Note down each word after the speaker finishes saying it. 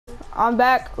I'm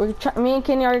back. Me and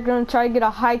Kenny are gonna try to get a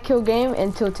high kill game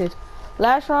and tilted.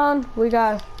 Last round we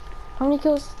got how many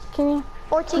kills, Kenny?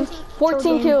 14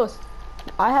 kills.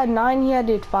 I had 9. He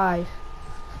had 5.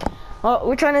 Oh,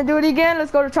 we're trying to do it again. Let's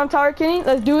go to Trump Tower, Kenny.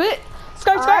 Let's do it.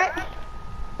 Start. Right.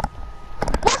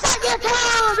 What's up,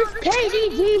 YouTube? This is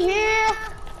KDG here.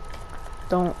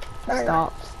 Don't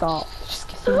stop. Just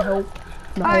get some help.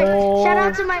 No. Alright, shout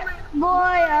out to my boy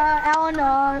Alan.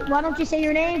 Why don't you say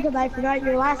your name? Because I forgot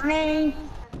your last name.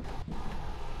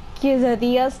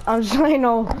 Quesadillas. I'm trying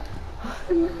to.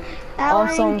 Alan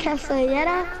Awesome.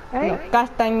 Castellera, right? No,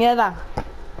 Castañeda.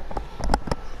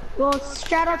 Well,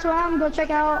 shout out to him. Go check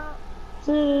out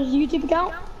his YouTube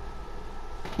account.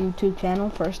 YouTube channel,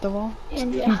 first of all.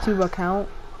 And yeah, YouTube account.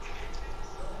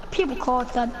 people call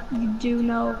it that. You do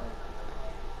know.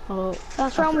 Oh,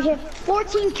 Last round we hit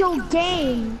 14 kill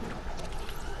game.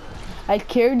 I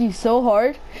carried you so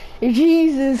hard.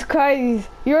 Jesus Christ.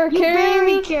 You're carrying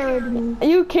me? Carried me.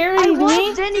 You carried I me?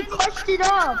 was, then he clutched it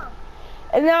up.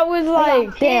 And that was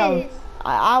like, damn. pissed.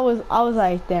 I was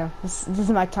like, damn. This is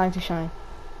my time to shine.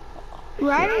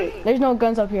 Right? There's no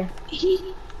guns up here. He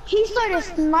started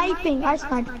sniping. I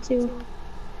sniped too.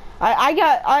 I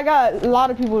got a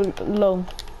lot of people low.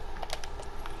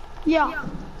 Yeah.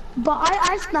 But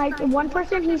I sniped one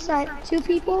person, he sniped 2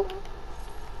 people.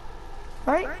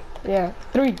 Right? Yeah,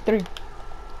 3.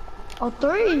 Oh,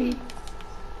 3. I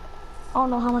don't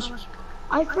know how much.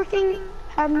 I freaking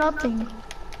have nothing.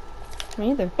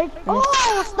 Me either.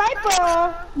 Oh,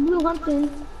 sniper! Blue hunting.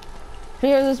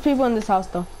 Here, there's people in this house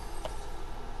though.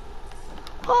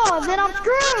 Oh, then I'm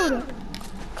screwed.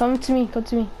 Come to me.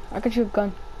 I got you a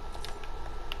gun.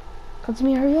 Come to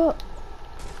me, hurry up.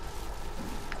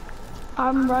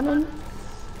 I'm running.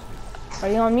 Are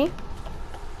you on me?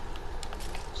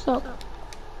 So,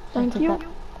 thank you.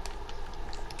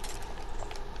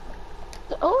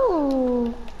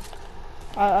 Oh.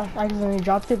 I accidentally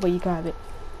dropped it, but you can have it.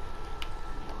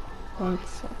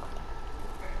 Thanks.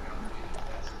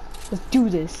 Let's do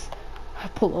this. I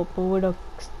pull up with a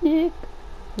stick.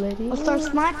 I'll start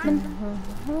sniping.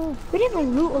 We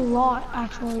didn't loot a lot,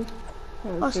 actually.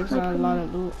 There's not a lot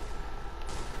of loot.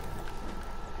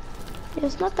 Yeah,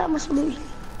 it's not that much loot.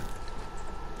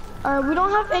 Alright, we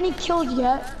don't have any kills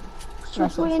yet.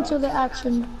 Let's wait until the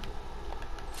action.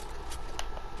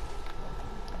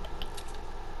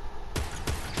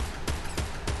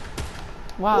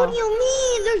 Wow. What do you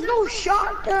mean? There's no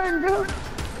shotgun, bro.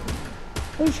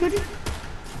 Are you shooting?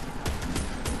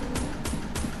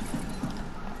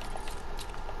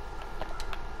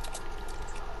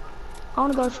 I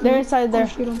wanna go shoot. They're inside there.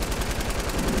 Shoot 'em.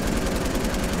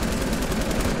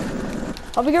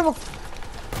 Oh, be careful.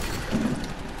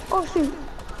 Oh shoot.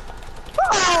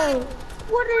 Oh!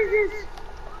 What is this?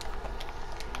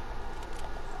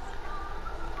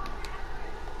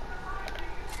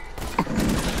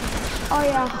 Oh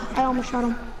yeah, I almost shot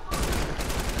him.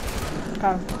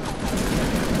 Got him.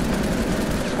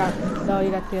 No,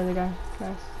 you got the other guy.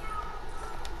 Nice.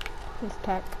 Let's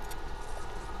attack.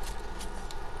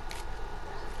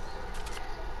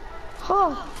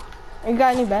 Oh. You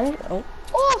got any bandage? Oh.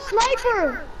 Oh,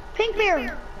 sniper! Pink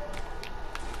bear!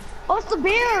 Oh, it's the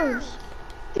bears!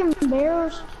 Them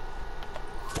bears.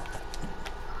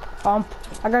 I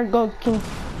gotta go, King.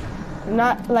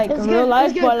 Not like It's in good, real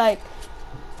life, it's good. but like.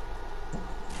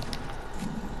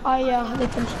 Oh yeah, they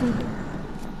punched me.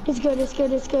 It's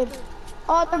good.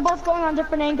 Oh, they're both going on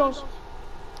different angles.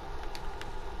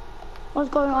 One's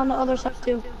going on the other side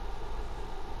too.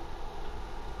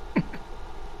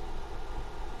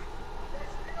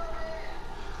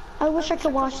 I wish I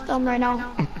could watch them right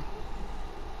now.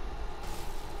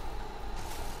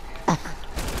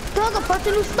 There's the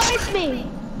person who sniped me!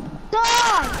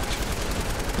 Dodge!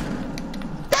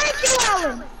 Thank you,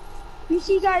 Alan! You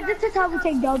see, guys, this is how we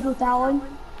take dubs with Alan.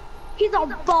 He's a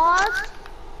boss!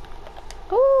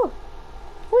 Ooh!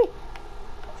 Wait!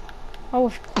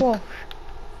 Oh, cool.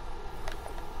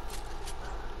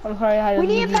 I'm sorry I had to We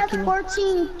need leave to you, pass Kenny.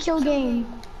 14 kill game.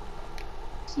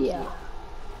 Yeah.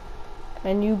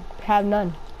 And you have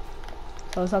none.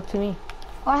 So it's up to me.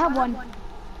 Oh, I have one.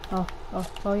 Oh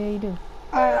yeah, you do.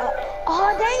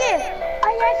 Oh, dang it!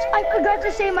 I forgot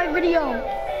to save my video.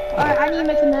 Alright, I need to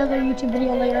make another YouTube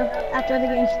video later after the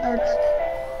game starts.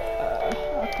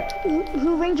 Okay.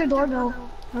 Who rings your doorbell?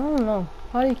 I don't know.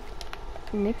 Probably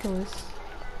Nicholas.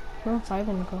 Where else I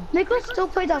gonna go? Nicholas still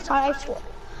plays outside, I swear.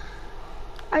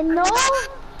 I know.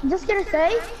 I'm just gonna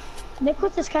say,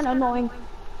 Nicholas is kind of annoying.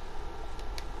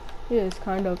 He is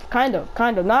kind of.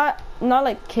 Not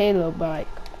like Caleb, but like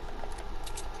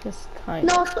just kind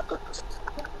of. No,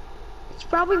 it's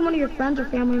probably one of your friends or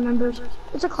family members.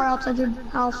 There's a car outside your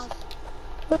house.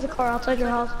 There's a car outside your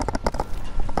house.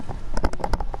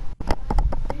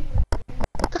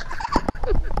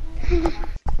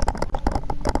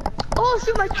 Oh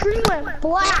shoot, my screen went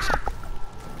black.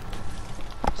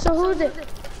 So who is it?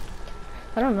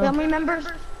 I don't know. Family members?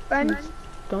 Friends?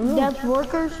 Don't know. Dev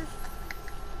workers?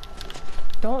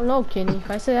 Don't know, Kenny. If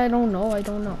I say I don't know, I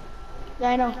don't know.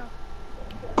 Yeah, I know.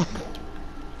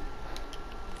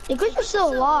 Because you're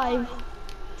still alive.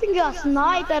 I think you got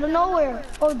sniped out of nowhere.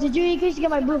 Oh, did you increase to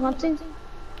get my blue hunting?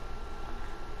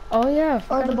 Oh yeah.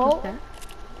 Or the boat?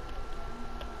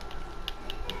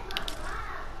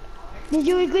 Did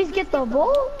you increase to get the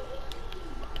boat?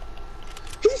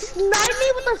 He sniped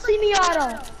me with a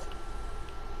semi-auto.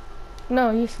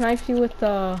 No, he snipes you with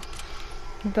the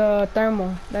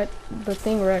thermal. The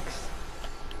thing wrecks.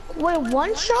 Wait,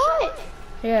 one shot?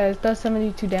 Yeah, it does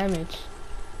 72 damage.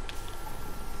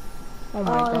 Oh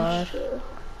my god. Shit.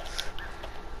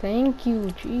 Thank you,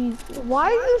 jeez. Why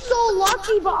are you so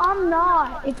lucky, but I'm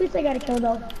not? At least I got a kill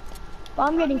though. But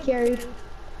I'm getting carried.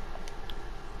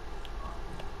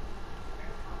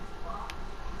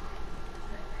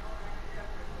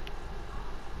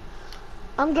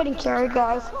 I'm getting carried,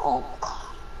 guys. Oh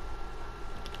god.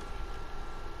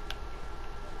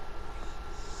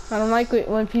 I don't like it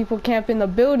when people camp in the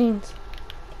buildings.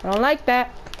 I don't like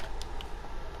that.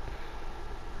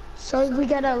 So we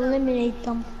gotta eliminate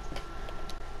them.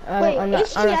 Wait,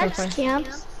 HTX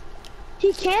camps?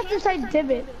 He camps inside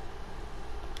Divot.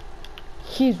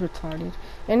 He's retarded.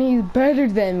 And he's better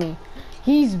than me.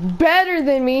 He's better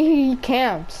than me. He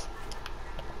camps.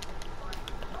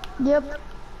 Yep.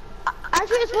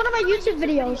 Actually, it's one of my YouTube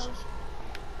videos.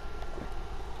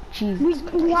 Jesus.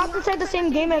 We have to say the same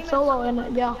game as solo,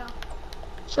 and yeah,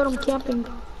 showed him camping.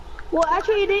 Well,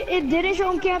 actually, it didn't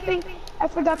show him camping. I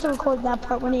forgot to record that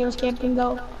part when he was camping,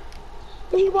 though.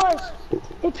 He was.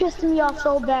 It pissed me off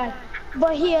so bad.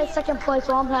 But he had second place,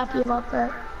 so I'm happy about that.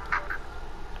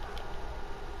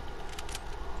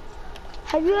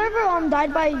 Have you ever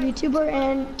died by a YouTuber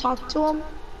and talked to him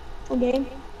a game?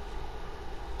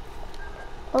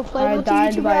 Or played with a YouTuber?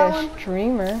 I died by a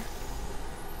streamer.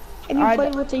 Have you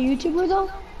played with a YouTuber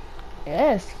though?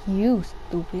 Yes, you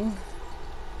stupid.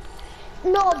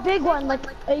 No, a big one, like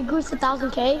a goose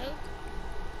 1000K.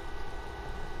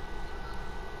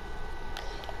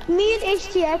 Me and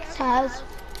HTX has.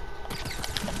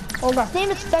 Hold on. His name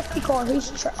is Spectacle.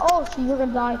 He's oh, so you're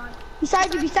gonna die.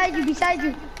 Beside you, beside you, beside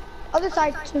you. Other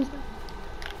side too.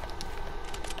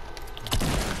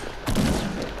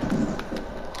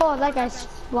 Oh, that guy's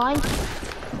blind.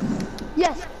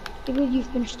 Yes, you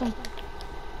finished him.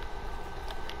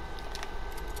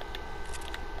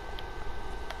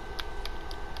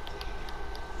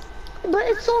 But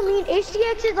it's so mean.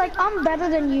 HTX is like, I'm better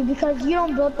than you because you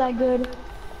don't build that good,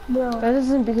 bro. That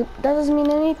doesn't mean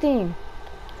anything.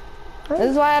 Right?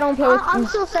 This is why I don't play with. I'm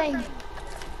still saying.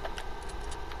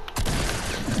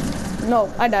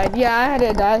 No, I died. Yeah, I had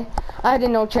to die. I had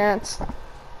no chance.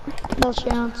 No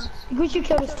chance. Wish you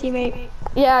killed his teammate.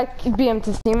 Yeah, I could be him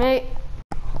to teammate.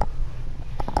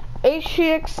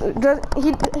 HTX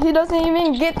he doesn't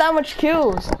even get that much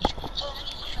kills.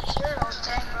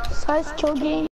 Size kill game.